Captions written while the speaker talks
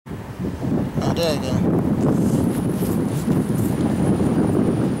There you go. I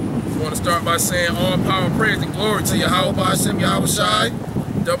want to start by saying all power, praise, and glory to Yahweh Ba'ashem Yahweh Shai.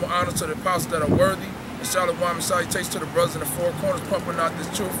 Double honor to the apostles that are worthy. And Shalom and salutations to the brothers in the four corners, pumping out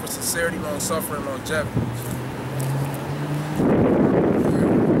this truth for sincerity, long suffering, longevity.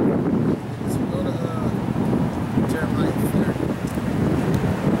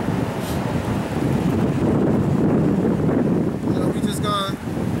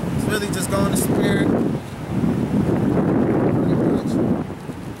 Going to spirit. Pretty much.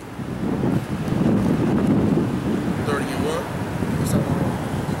 30 and 1.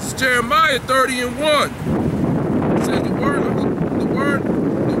 It's Jeremiah 30 and 1. It says the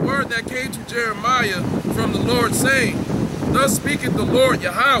word that came to Jeremiah from the Lord, saying, Thus speaketh the Lord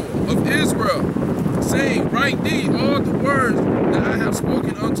Yahweh of Israel, saying, Write thee all the words that I have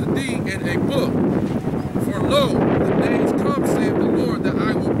spoken unto thee in a book. For lo, the days come, saith the Lord, that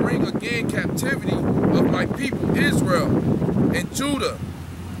I will bring again captivity of my people Israel and Judah,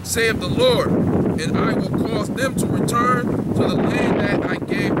 saith the Lord, and I will cause them to return to the land that I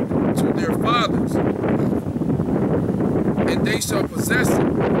gave to their fathers, and they shall possess it.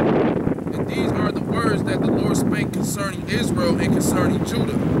 And these are the words that the Lord spake concerning Israel and concerning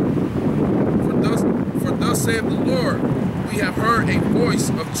Judah. For thus saith the Lord, we have heard a voice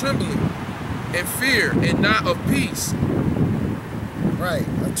of trembling and fear, and not of peace. Right,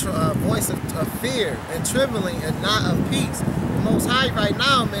 a voice of fear and trembling, and not of peace. The Most High right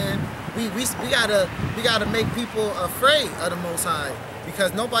now, man, we gotta make people afraid of the Most High,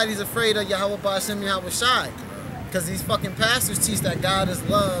 because nobody's afraid of Yahweh Ba'ashem Yahweh Shai, because these fucking pastors teach that God is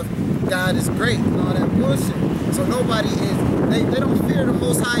love, God is great, and all that bullshit. So nobody is, they don't fear the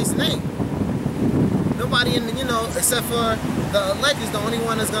Most High's name. Nobody in the, except for the elect is the only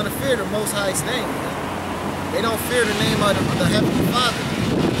one that's gonna fear the Most High's name. Man. They don't fear the name of the Heavenly Father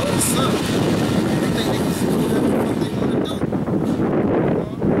or the Son. They think they can do what they want to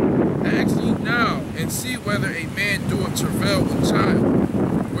do. Ask ye now, and see whether a man doeth travail with child.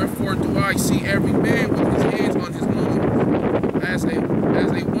 Wherefore do I see every man with his hands on his loins, as a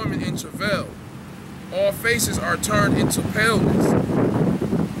woman in travail. All faces are turned into paleness.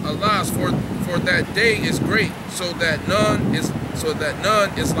 Alas, for that day is great, so that none is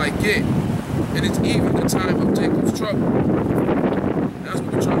like it. And it's even the time of Jacob's trouble. That's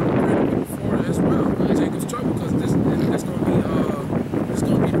what we're trying to prepare for as well. Jacob's trouble, because it's gonna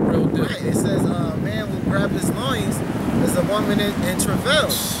be the real deal. Right. It says man will grab his loins as a woman in travail.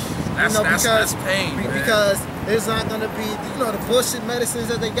 That's pain, man. Because there's not gonna be, the bullshit medicines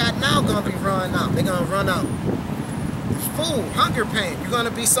that they got now gonna be running out. They're gonna run out. Food, hunger pain. You're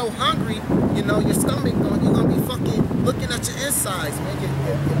gonna be so hungry, your stomach you're gonna be fucking looking at your insides, man.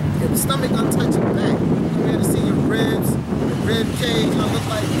 Your stomach gonna touch your back. You're gonna see your ribs, your rib cage gonna look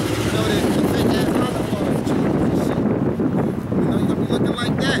like, the fake ass cauliflower and shit. You're gonna be looking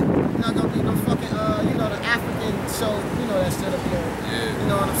like that. You're not gonna be no fucking, the African show, that shit up here. Yeah. You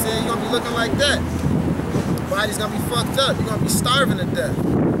know what I'm saying? You're gonna be looking like that. Body's gonna be fucked up. You're gonna be starving to death.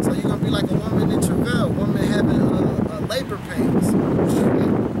 So you're gonna be like a woman in travail, woman having labor pains.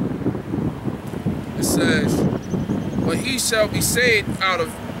 It says, but he shall be saved out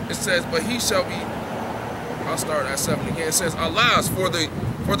of, it says, but he shall be, I'll start at 7 again. It says, alas, for the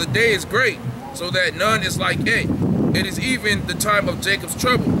day is great, so that none is like it. It is even the time of Jacob's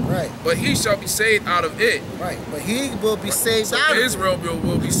trouble. Right. But he shall be saved out of it. Right. But he will be saved out of it. Israel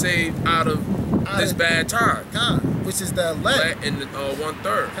will be saved out of this bad time. Which is the elect. In the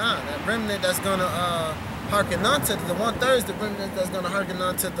 1/3. That remnant that's gonna hearken on to the 1/3 is the remnant that's gonna hearken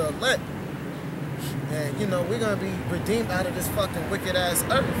on to the elect. And we're gonna be redeemed out of this fucking wicked ass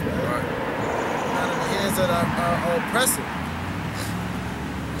earth, man. Right. Out of the hands of our oppressor.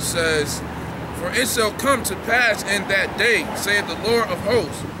 It says, for it shall come to pass in that day, saith the Lord of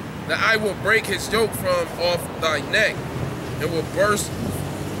hosts, that I will break his yoke from off thy neck, and will burst.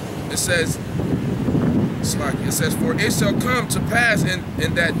 It says, for it shall come to pass in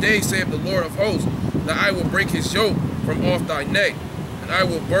that day, saith the Lord of hosts, that I will break his yoke from off thy neck, and I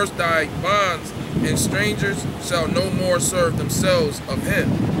will burst thy bonds, and strangers shall no more serve themselves of him.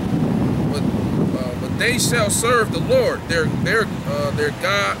 But they shall serve the Lord, their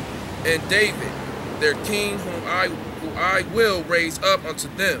God, and David, their king, who I will raise up unto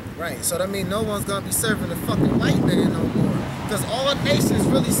them. Right. So that means no one's gonna be serving the fucking white man no more, because all nations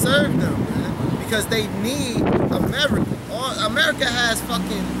really serve them, man. Because they need America. America has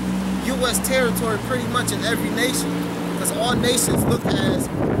fucking U.S. territory pretty much in every nation. Because all nations look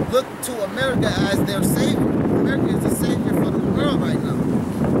to America as their savior. America is the savior for the world right now.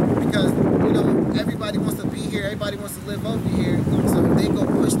 Because, everybody wants to be here, everybody wants to live over here. So they go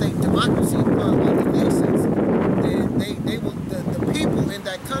push their democracy upon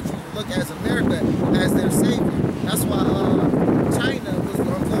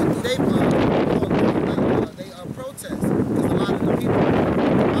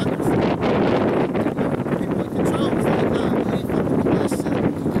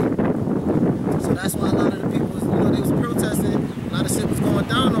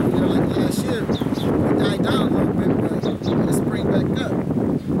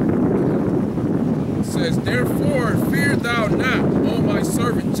It says, therefore fear thou not, O my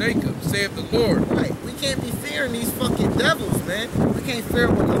servant Jacob, saith the Lord. Right. We can't be fearing these fucking devils, man. We can't fear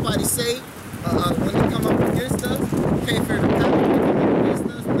what nobody say when they come up against us. We can't fear the devil when they come up against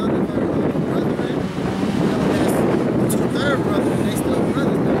us. None of our brethren. You know, that's two-third brothers. They still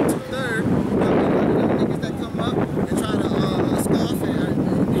brothers, but two-third. You know, none of them niggas that come up and try to scoff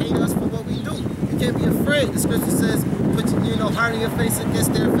and hate us for what we do. You can't be afraid. The scripture says, put heart in your face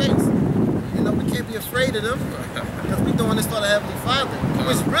against their face. You know, we can't be afraid of them. Because we doing this for the Heavenly Father.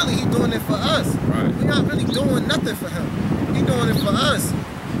 Which really, he doing it for us. Right. We're not really doing nothing for him. He doing it for us.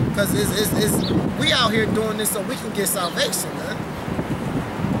 Because we out here doing this so we can get salvation, man.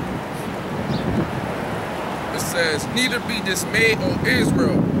 It says, neither be dismayed, O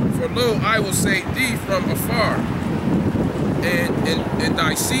Israel, for lo, I will save thee from afar, and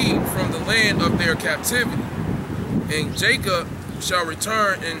thy seed from the land of their captivity. And Jacob shall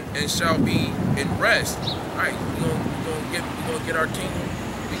return and shall be in rest. All right, we're gonna get our kingdom.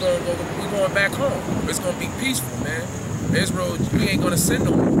 We're going back home. It's gonna be peaceful, man. Israel, we ain't gonna send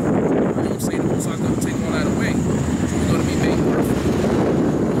no more. You know what I'm saying? The Most High's gonna take all that away. So we're gonna be made perfect. You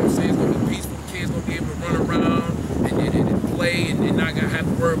know what I'm saying? It's gonna be peaceful. The kids gonna be able to run around and play and not gonna have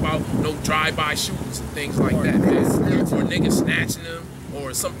to worry about no drive-by shootings and things like that, man. Or niggas snatching them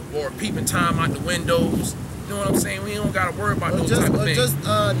or peeping time out the windows. You know what I'm saying? We don't gotta worry about those type of things. Or just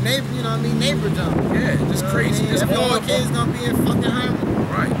neighbor, you know what I mean? Neighbor jump. Yeah, just crazy. Just all our kids gonna be in fucking harmony.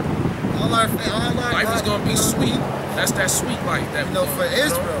 Right. All our life is gonna be sweet. That's that sweet life that for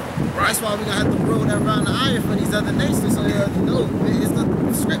Israel. Right. That's why we're gonna have to roll that around the iron for these other nations. So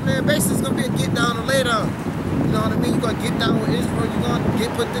the script, man, basically it's gonna be a get down or lay down. You know what I mean? You're gonna get down with Israel, you're gonna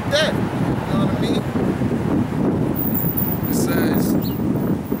get put to death. You know what I mean?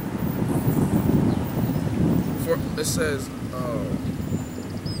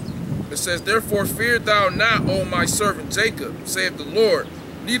 It says, therefore fear thou not, O my servant Jacob, saith the Lord,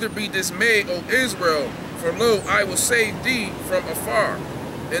 neither be dismayed, O Israel, for lo, I will save thee from afar,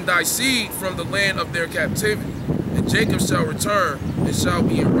 and thy seed from the land of their captivity. And Jacob shall return and shall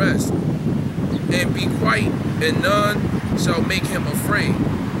be in rest, and be quiet, and none shall make him afraid.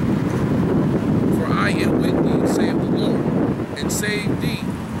 For I am with thee, saith the Lord, and save thee,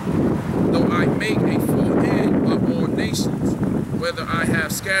 though I make a full end of all nations. Whether I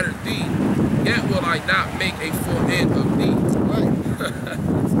have scattered thee, yet will I not make a full end of thee. Right.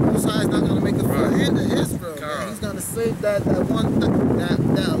 Most High is not going to make a full end of Israel. Man. He's going to save that elect and that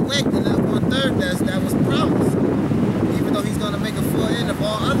 1/3 that was promised. Even though he's going to make a full end of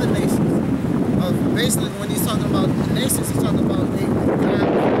all other nations. Basically, when he's talking about the nations, he's talking about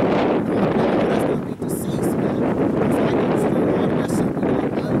that's going to be deceased, man.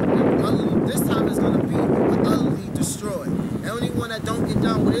 This time it's going to be utterly destroyed. Anyone that don't get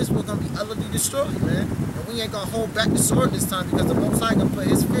down with Israel gonna be utterly destroyed, man. And we ain't gonna hold back the sword this time because the Most High gonna put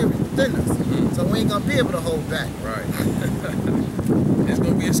His spirit within us. So we ain't gonna be able to hold back. Right. It's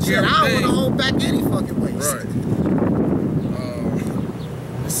gonna be a scary thing. I don't want to hold back any fucking way. Right.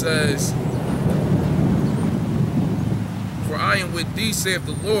 It says, for I am with thee, saith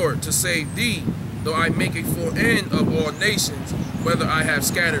the Lord, to save thee, though I make a full end of all nations. Whether I have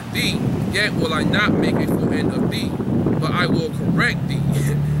scattered thee, yet will I not make a full end of thee. But I will correct thee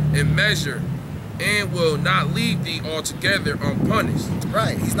in measure, and will not leave thee altogether unpunished.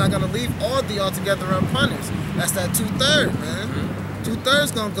 Right, he's not gonna leave all thee altogether unpunished. That's that 2/3, man.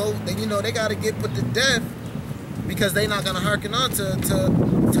 2/3 gonna go. You know they gotta get put to death because they not gonna hearken on to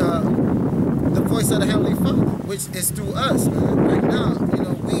the voice of the Heavenly Father, which is through us, man. Right now,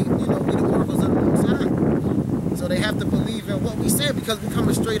 we the oracles of the Most High. So they have to believe in what we say because we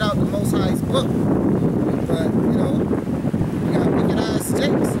coming straight out the Most High's book. But we got wicked ass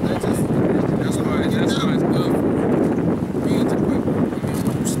jakes. That's why it's good for being to people. I mean,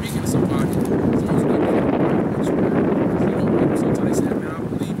 when you're speaking to somebody, it's always good to sometimes they say, man, I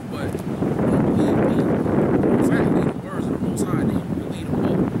believe it, but don't believe me. In fact, believe the words of the Most High, they believe the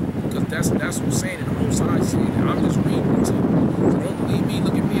book. Because that's what's saying in the Most High saying. I'm just reading it to you. So don't believe me,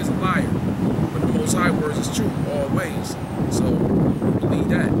 look at me as a liar. But the Most High words is true always. So believe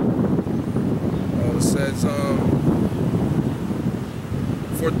that. It says,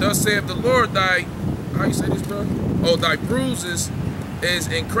 for thus saith the Lord, how you say this, bro? Oh, thy bruises is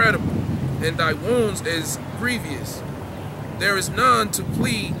incredible, and thy wounds is grievous. There is none to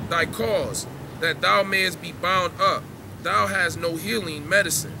plead thy cause, that thou mayest be bound up. Thou hast no healing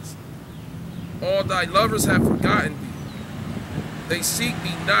medicines. All thy lovers have forgotten thee. They seek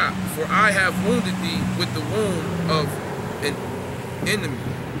thee not, for I have wounded thee with the wound of an enemy,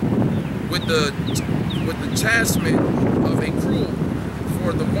 with the chastisement of a cruel.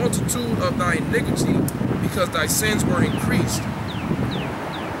 for the multitude of thy iniquity, because thy sins were increased.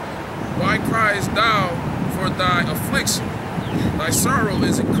 Why criest thou for thy affliction? Thy sorrow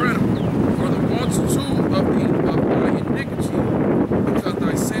is incredible, for the multitude of thy iniquity, because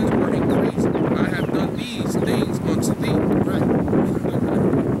thy sins were increased. I have done these things unto thee. Right.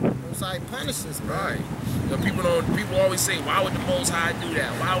 Most High punishes, bro. Right. You know, people always say, why would the Most High do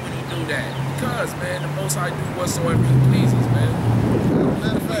that? Why would he do that? Because, man, the Most High do whatsoever he pleases, man.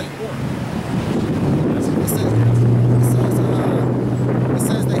 Matter of fact, it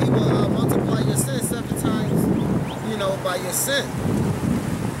says that he will multiply your sins 7 times, you know, by your sin.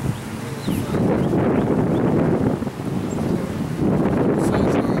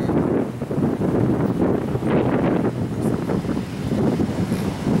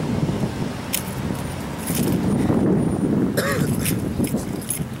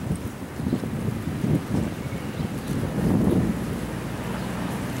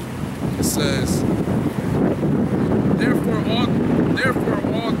 It says, therefore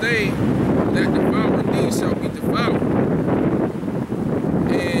all they that devour thee shall be devoured,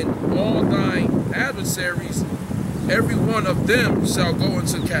 and all thine adversaries, every one of them shall go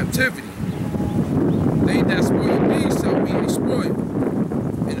into captivity. They that spoil thee shall be spoiled,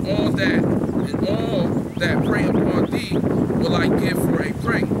 and all that prey upon thee will I give for a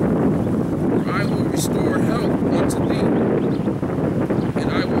prey. For I will restore health unto thee,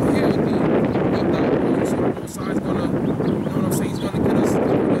 and I will heal thee of thy wounds. So the Most High is gonna, you know what I'm saying? He's gonna get us, he's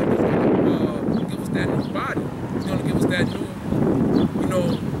gonna give us that new body. He's gonna give us that new, you know,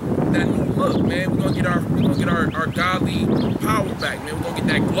 that new look, man. We're gonna get our godly power back, man. We're gonna get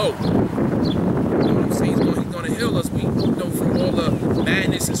that glow. You know what I'm saying? He's gonna heal us. We, you know, from all the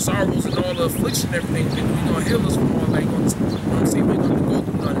madness and sorrows and all the affliction and everything. He's gonna heal us from all that. You know what I'm saying? We ain't gonna go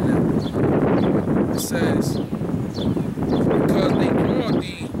through none of that. It says, because they call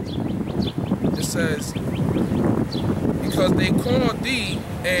thee, it says, because they call thee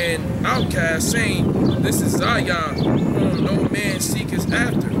an outcast, saying, this is Zion, whom no man seeketh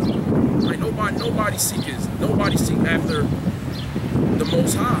after. Right? Nobody seek after the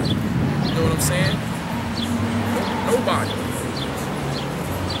Most High. You know what I'm saying? Nobody.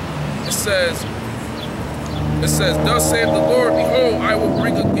 It says, thus saith the Lord, behold, I will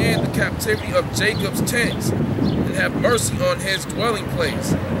bring again the captivity of Jacob's tents, and have mercy on his dwelling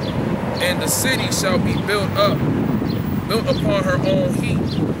place. And the city shall be built upon her own heap,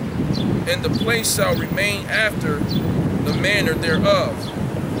 and the place shall remain after the manner thereof.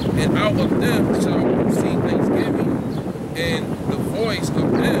 And out of them shall proceed thanksgiving, and the voice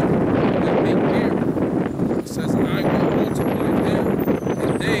of them will make merry. It says, and I will multiply them,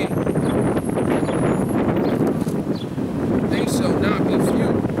 and they shall not be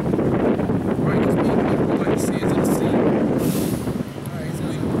few. Right, because people like the sands of the sea. Alright, so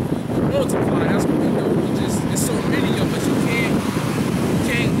we multiply, that's what we do. It's so many of us, you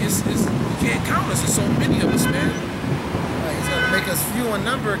can't count us. It's so many of us, man. Right, he's gonna make us few in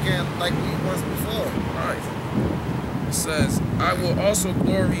number again, like we was before. Right. It says, I will also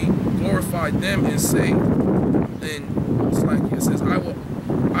glorify them and say, and it's like it says, I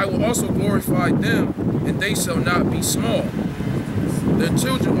will also glorify them, and they shall not be small. Their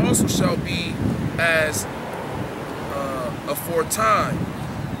children also shall be as aforetime,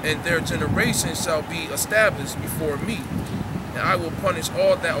 and their generation shall be established before me. And I will punish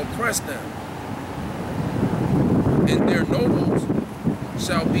all that oppress them. And their nobles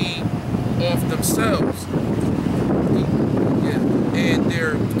shall be of themselves. Yeah. And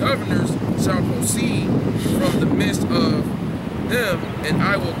their governors shall proceed from the midst of them, and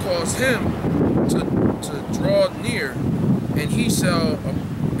I will cause him to draw near, and he shall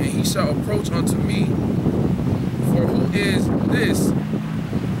approach unto me. For who is this?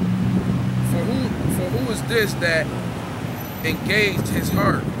 For who is this that engaged his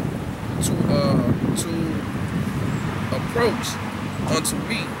heart to approach unto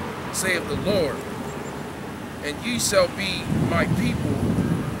me, saith the Lord? And ye shall be my people,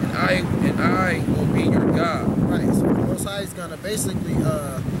 and I will be your God. Right. So the Most High is gonna basically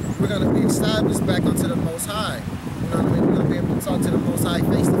we're gonna be established back unto the Most High. You know what I mean? We're gonna be able to talk to the Most High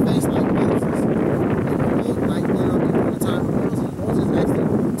face to face like Moses. Like, you know, during the time of Moses